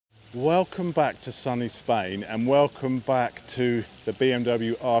Welcome back to sunny Spain and welcome back to the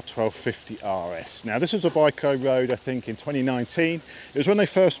BMW R1250 RS. Now this was a bike I rode I think in 2019. It was when they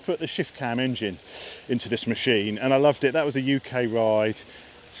first put the shift cam engine into this machine and I loved it. That was a UK ride.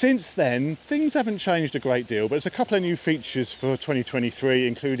 Since then things haven't changed a great deal, but there's a couple of new features for 2023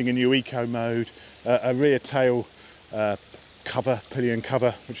 including a new eco mode, a rear tail pillion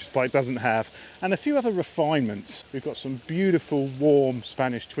cover, which this bike doesn't have, and a few other refinements. We've got some beautiful warm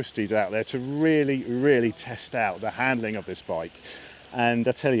Spanish twisties out there to really test out the handling of this bike. And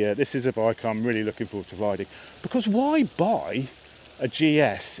I tell you, this is a bike I'm really looking forward to riding, because why buy a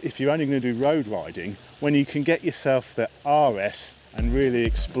GS if you're only going to do road riding when you can get yourself the RS and really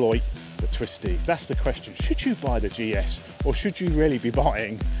exploit the twisties? That's the question. Should you buy the GS or should you really be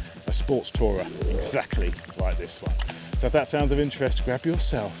buying a sports tourer exactly like this one? So if that sounds of interest, grab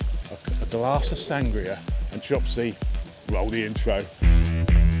yourself a glass of sangria and Chopsy, roll the intro.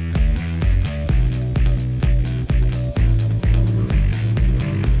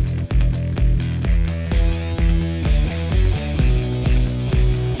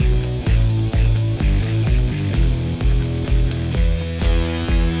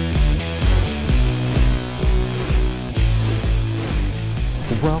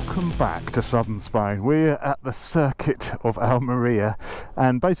 Welcome back to southern Spain. We're at the circuit of Almeria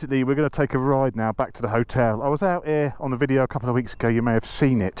and basically we're going to take a ride now back to the hotel. I was out here on a video a couple of weeks ago, you may have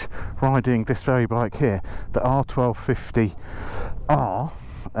seen it, riding this very bike here, the R1250R,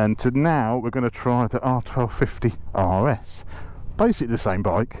 and now we're going to try the R1250 RS. Basically the same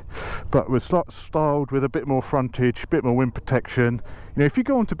bike, but we're styled with a bit more frontage, a bit more wind protection. You know, if you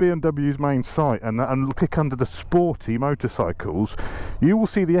go onto BMW's main site and click under the sporty motorcycles, you will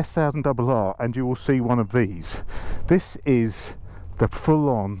see the S1000RR and you will see one of these. This is the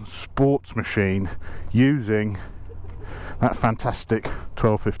full-on sports machine using that fantastic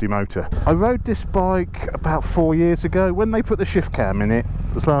 1250 motor. I rode this bike about 4 years ago when they put the shift cam in it.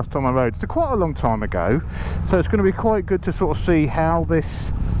 It was the last time I rode. It's quite a long time ago, so it's going to be quite good to sort of see how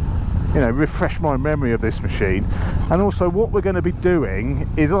this, you know, refresh my memory of this machine. And also what we're going to be doing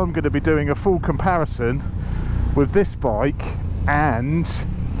is I'm going to be doing a full comparison with this bike and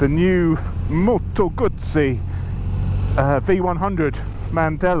the new Moto Guzzi V100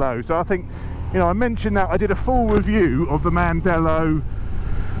 Mandello. So I think, you know, I mentioned that I did a full review of the Mandello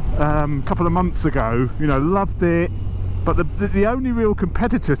a couple of months ago. You know, loved it, but the only real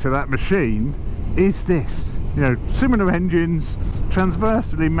competitor to that machine is this. You know, similar engines,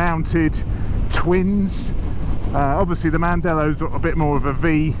 transversely mounted twins. Obviously the Mandello's a bit more of a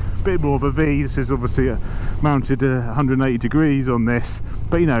V. This is obviously mounted 180 degrees on this,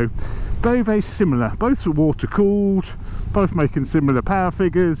 but you know, very similar. Both are water cooled, both making similar power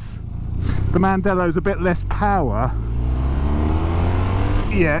figures. The Mandello's a bit less power,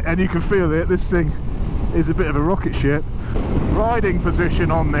 yeah, and you can feel it. This thing is a bit of a rocket ship. Riding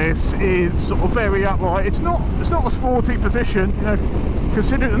position on this is sort of very upright. It's not a sporty position, you know,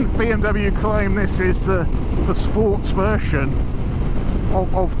 considering BMW claim this is the sports version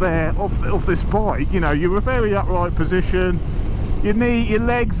of this bike. You know, you're a very upright position. Your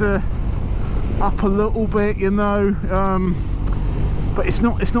legs are up a little bit, you know. But it's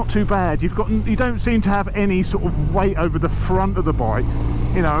not too bad. You don't seem to have any sort of weight over the front of the bike.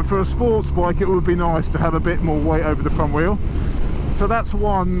 You know, and for a sports bike it would be nice to have a bit more weight over the front wheel. So that's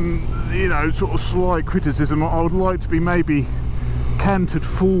one, you know, sort of slight criticism. I would like to be maybe cantered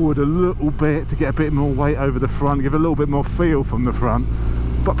forward a little bit to get a bit more weight over the front, give a little bit more feel from the front.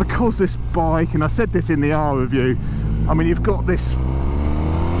 But because this bike, and I said this in the R review, I mean, you've got this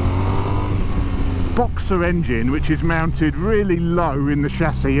boxer engine which is mounted really low in the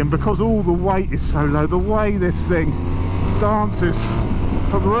chassis, and because all the weight is so low, the way this thing dances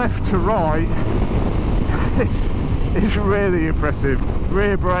from left to right is really impressive.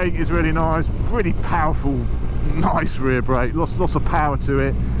 Rear brake is really nice, really powerful, nice rear brake, lots of power to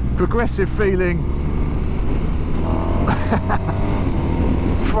it, progressive feeling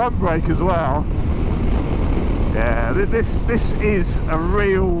front brake as well. Yeah, this is a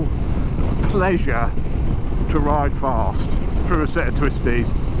real pleasure to ride fast through a set of twisties.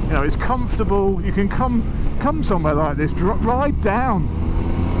 You know, it's comfortable. You can come somewhere like this, ride down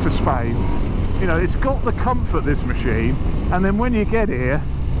to Spain. You know, it's got the comfort, this machine, and then when you get here,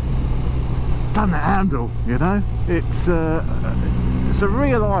 doesn't handle, you know, it's a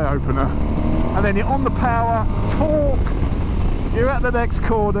real eye-opener. And then you're on the power, torque, you're at the next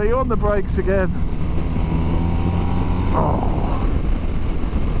corner, you're on the brakes again. Oh,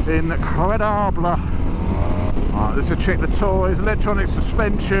 incredible. Right, let's check the toys. Electronic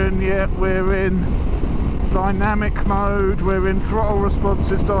suspension, yeah, we're in. dynamic mode, we're in throttle response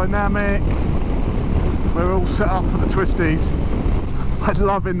is dynamic, we're all set up for the twisties. I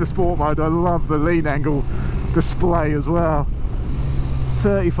love in the sport mode, I love the lean angle display as well.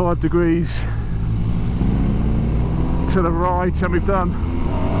 35 degrees to the right, and we've done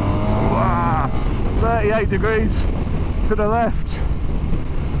 38 degrees to the left.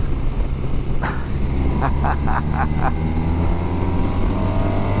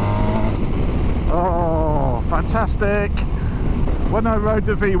 Oh, fantastic. When I rode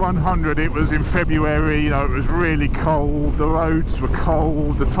the V100, it was in February, you know, it was really cold, the roads were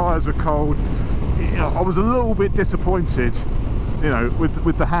cold, the tyres were cold. You know, I was a little bit disappointed, you know,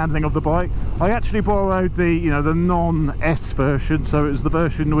 with the handling of the bike. I actually borrowed the, you know, the non-S version, so it was the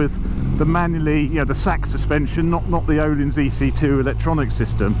version with the manually, you know, the sack suspension, not the Öhlins EC2 electronic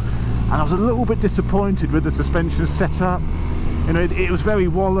system. And I was a little bit disappointed with the suspension setup. You know, it was very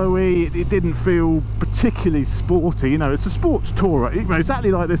wallowy, it didn't feel particularly sporty. You know, it's a sports tourer, you know,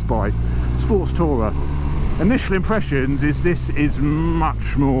 exactly like this bike, sports tourer. Initial impressions is this is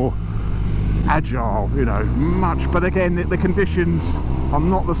much more agile, you know, but again, the conditions are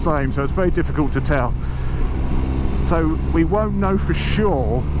not the same, so it's very difficult to tell. So we won't know for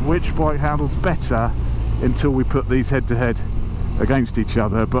sure which bike handles better until we put these head to head against each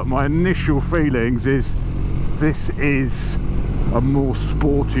other, but my initial feelings is this is a more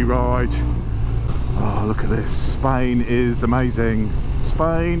sporty ride. Oh, look at this. Spain is amazing.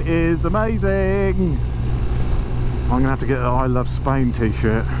 Spain is amazing. I'm gonna have to get an I Love Spain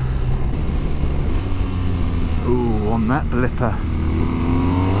t-shirt. Ooh, on that blipper.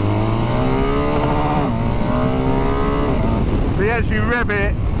 See, as you rev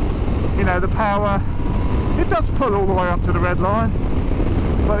it, you know, the power, it does pull all the way up to the red line,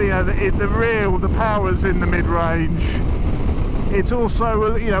 but you know, the power's in the mid-range. It's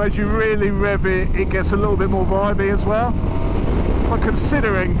also, you know, as you really rev it, it gets a little bit more vibey as well. But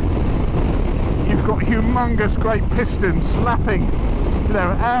considering you've got humongous great pistons slapping, you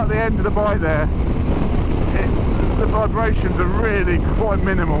know, out the end of the bike there, the vibrations are really quite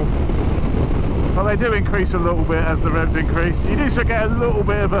minimal. But they do increase a little bit as the revs increase. You do still get a little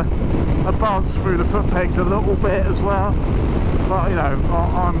bit of a buzz through the foot pegs a little bit as well. But you know,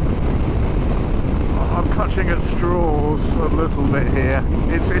 I'm clutching at straws a little bit here.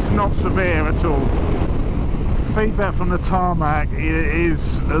 It's not severe at all. Feedback from the tarmac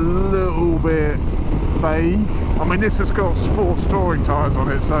is a little bit vague. I mean, this has got sports touring tyres on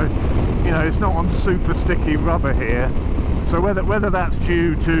it, so you know, it's not on super sticky rubber here. So whether that's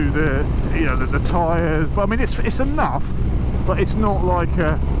due to the, you know, the tyres, but I mean it's enough, but it's not like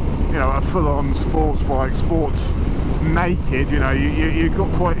a, you know, a full-on sports bike, sports naked. You know, you've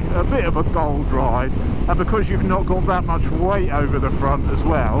got quite a bit of a dull ride, and because you've not got that much weight over the front as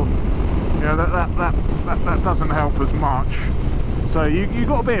well, you know, that doesn't help as much. So you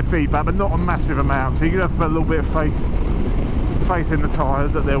got a bit of feedback, but not a massive amount. So you have to put a little bit of faith in the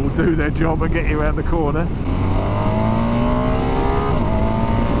tyres that they will do their job and get you around the corner.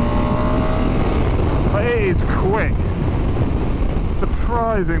 But it is quick,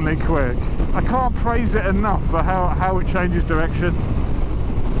 surprisingly quick. I can't praise it enough for how it changes direction.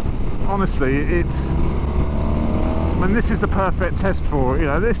 Honestly, I mean, this is the perfect test for it. You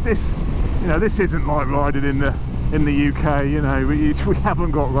know, this isn't like riding in the UK. You know, we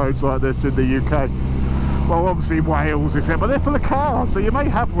haven't got roads like this in the UK. Well, obviously Wales, etc. But they're full of cars, so you may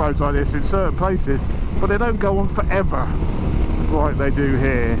have roads like this in certain places, but they don't go on forever like they do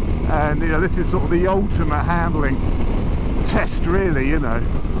here. And you know, this is sort of the ultimate handling test, really. You know,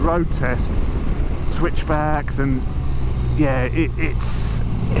 road test, switchbacks, and yeah, it's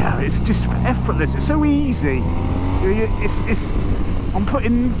just effortless. It's so easy. I'm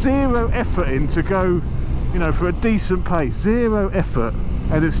putting zero effort in to go, you know, for a decent pace. Zero effort,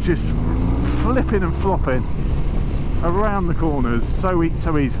 and it's just flipping and flopping around the corners so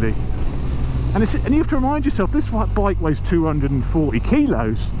easily. And you have to remind yourself, this bike weighs 240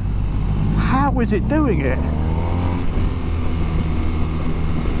 kilos. How is it doing it?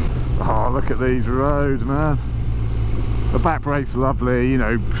 Oh, look at these roads, man. The back brake's lovely, you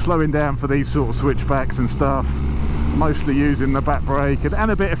know, slowing down for these sort of switchbacks and stuff. Mostly using the back brake and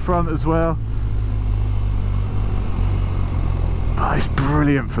a bit of front as well. But it's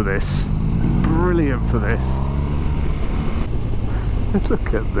brilliant for this. Brilliant for this.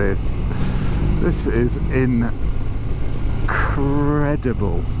 Look at this. This is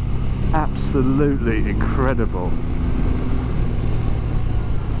incredible. Absolutely incredible.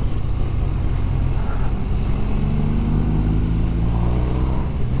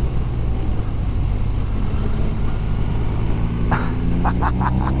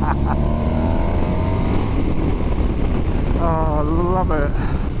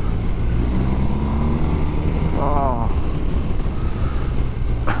 Oh.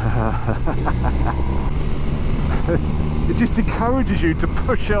 It just encourages you to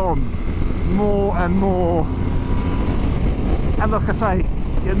push on more and more, and like I say,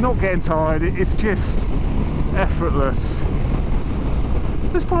 you're not getting tired. It's just effortless.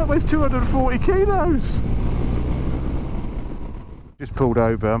 This bike weighs 240 kilos. Just pulled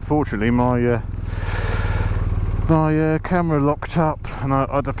over. Unfortunately, my camera locked up, and I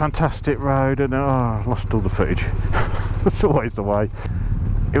had a fantastic road, and I lost all the footage. That's always the way.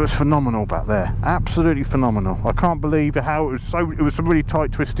 It was phenomenal back there, absolutely phenomenal. I can't believe how it was some really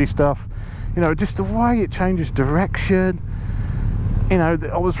tight, twisty stuff. You know, just the way it changes direction. You know,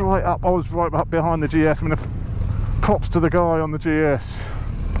 I was right up behind the GS. I mean, props to the guy on the GS,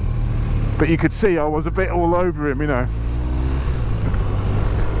 but you could see I was a bit all over him. You know,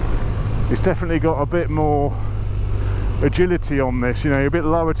 it's definitely got a bit more agility on this. You know, a bit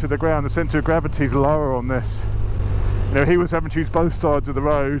lower to the ground. The centre of gravity is lower on this. You know, he was having to use both sides of the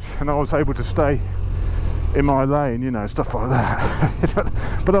road, and I was able to stay in my lane. You know, stuff like that.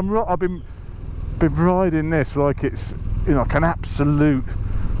 But I've been riding this like it's, you know, like an absolute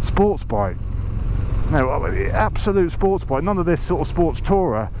sports bike. No, absolute sports bike. None of this sort of sports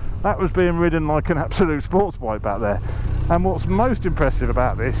tourer. That was being ridden like an absolute sports bike back there. And what's most impressive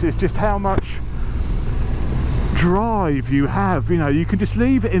about this is just how much drive you have. You know, you can just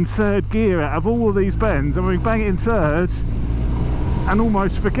leave it in third gear out of all of these bends, and we bang it in third and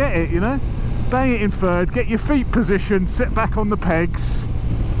almost forget it. You know, bang it in third, get your feet positioned, sit back on the pegs,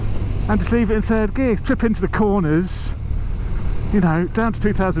 and just leave it in third gear. Trip into the corners, you know, down to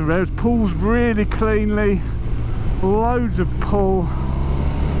 2,0 revs, pulls really cleanly, loads of pull.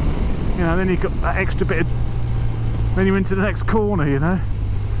 You know, then you've got that extra bit of, then you're into the next corner. You know,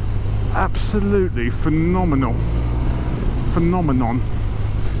 absolutely phenomenal phenomenon.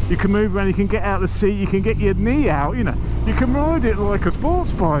 You can move around, you can get out of the seat, you can get your knee out. You know, you can ride it like a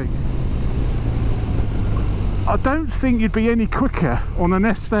sports bike. I don't think you'd be any quicker on an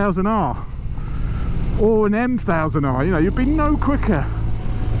S1000R or an M1000R. You know, you'd be no quicker,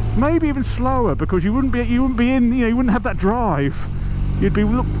 maybe even slower, because you wouldn't be in, you know, you wouldn't have that drive. You'd be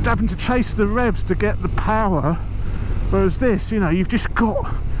having to chase the revs to get the power, whereas this, you know, you've just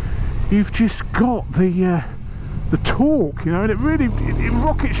got the torque, you know, and it really it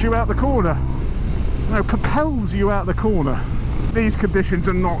rockets you out the corner, you know, propels you out the corner. These conditions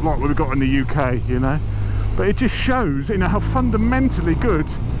are not like what we've got in the UK, you know, but it just shows, you know, how fundamentally good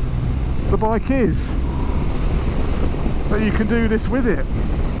the bike is, that you can do this with it.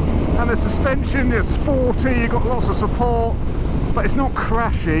 And the suspension is sporty, you've got lots of support, but it's not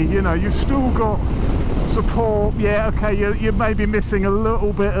crashy. You know, you've still got support. Yeah, okay, you may be missing a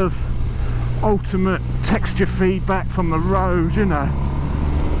little bit of ultimate texture feedback from the road, you know,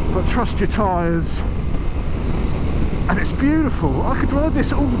 but trust your tyres, and it's beautiful. I could ride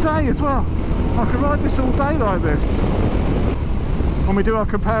this all day as well. I could ride this all day like this. When we do our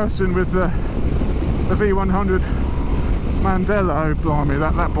comparison with the V100 Mandela, oh blimey,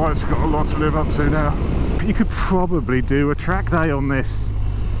 that bike's got a lot to live up to now. You could probably do a track day on this,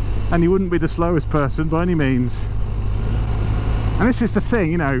 and you wouldn't be the slowest person by any means. And this is the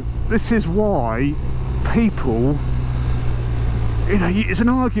thing, you know, this is why people, you know, it's an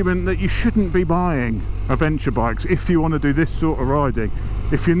argument that you shouldn't be buying adventure bikes if you want to do this sort of riding.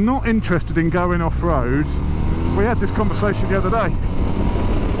 If you're not interested in going off-road, we had this conversation the other day,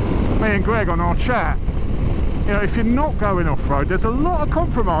 me and Greg, on our chat. You know, if you're not going off-road, there's a lot of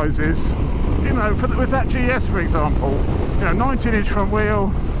compromises, you know, with that GS, for example. You know, 19-inch front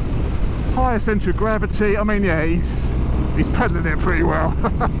wheel, higher centre of gravity. I mean, yeah, he's pedaling it pretty well,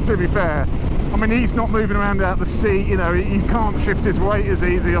 to be fair. I mean, he's not moving around out the seat, you know, he can't shift his weight as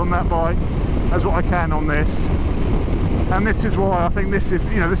easy on that bike as what I can on this. And this is why I think this is,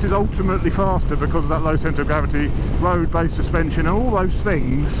 you know, this is ultimately faster, because of that low centre of gravity, road-based suspension, and all those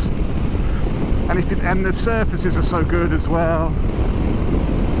things. And the surfaces are so good as well.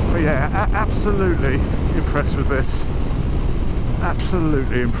 But yeah, absolutely impressed with this.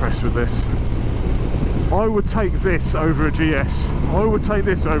 Absolutely impressed with this. I would take this over a GS. I would take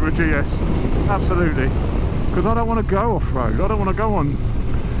this over a GS. Absolutely. Because I don't want to go off-road. I don't want to go on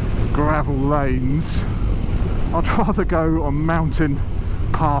gravel lanes. I'd rather go on mountain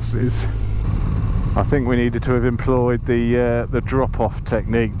passes. I think we needed to have employed the drop-off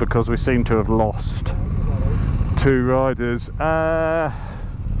technique, because we seem to have lost two riders. No,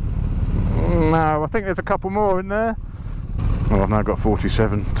 I think there's a couple more in there. Well, I've now got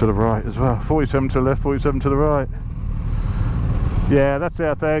 47 to the right as well. 47 to the left, 47 to the right. Yeah, that's it,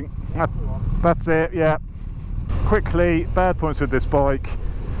 I think. That's it, yeah. Quickly, bad points with this bike.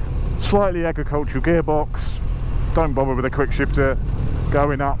 Slightly agricultural gearbox. Don't bother with a quick shifter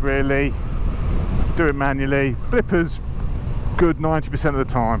going up really. Do it manually. Blipper's good 90% of the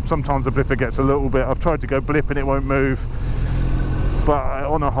time. Sometimes the blipper gets a little bit, I've tried to go blip and it won't move, but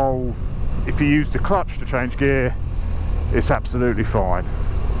on a whole, if you use the clutch to change gear, it's absolutely fine.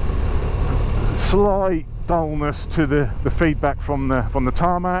 Slight dullness to the feedback from the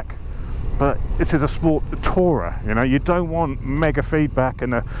tarmac, but this is a sport tourer, you know, you don't want mega feedback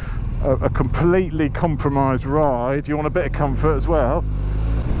and a completely compromised ride. You want a bit of comfort as well.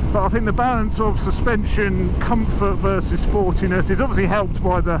 But I think the balance of suspension comfort versus sportiness is obviously helped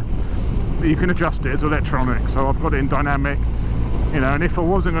by you can adjust it as electronic. So I've got it in dynamic, you know, and if I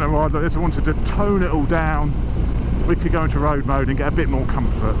wasn't going to ride like this, I wanted to tone it all down, we could go into road mode and get a bit more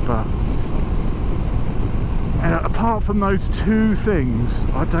comfort. But apart from those two things,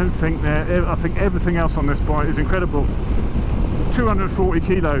 I don't think I think everything else on this bike is incredible. 240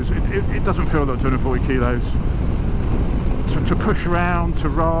 kilos, it doesn't feel like 240 kilos. To push around, to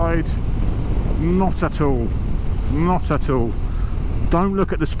ride, not at all, not at all. Don't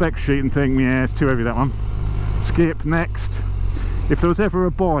look at the spec sheet and think, yeah, it's too heavy, that one. Skip. Next. If there was ever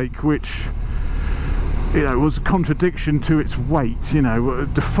a bike which, you know, was a contradiction to its weight, you know,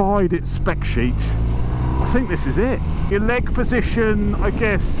 defied its spec sheet, I think this is it. Your leg position, I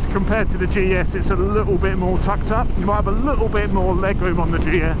guess, compared to the GS, it's a little bit more tucked up. You might have a little bit more leg room on the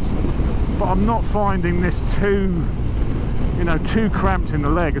GS, but I'm not finding this too, you know, too cramped in the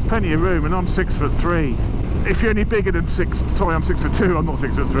leg. There's plenty of room, and I'm 6'3". If you're any bigger than I'm 6'2", I'm not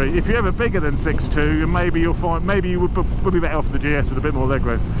 6'3". If you're ever bigger than 6'2", maybe you'll find, maybe you would be better off the GS with a bit more leg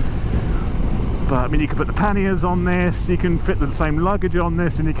room. But I mean, you can put the panniers on this, you can fit the same luggage on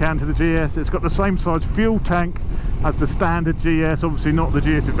this and you can to the GS. It's got the same size fuel tank as the standard GS, obviously not the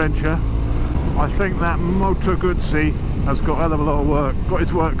GS Adventure. I think that Moto Guzzi has got a hell of a lot of work, got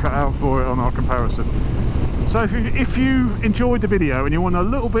its work cut out for it on our comparison. So if you enjoyed the video and you want a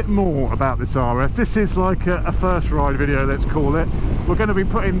little bit more about this RS, this is like a first ride video, let's call it. We're going to be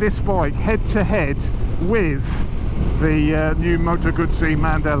putting this bike head to head with the new Moto Guzzi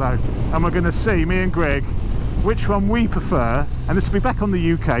Mandello, and we're going to see, me and Greg, which one we prefer. And this will be back on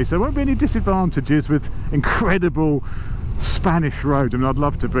the UK, so there won't be any disadvantages with incredible Spanish roads. I mean, I'd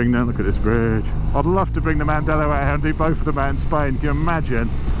love to bring them, look at this bridge, I'd love to bring the Mandello out and do both of them out in Spain, can you imagine?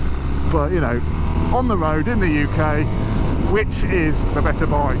 But you know, on the road in the UK, which is the better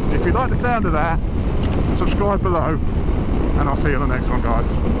bike? If you like the sound of that, subscribe below, and I'll see you on the next one, guys.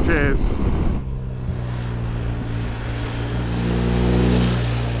 Cheers.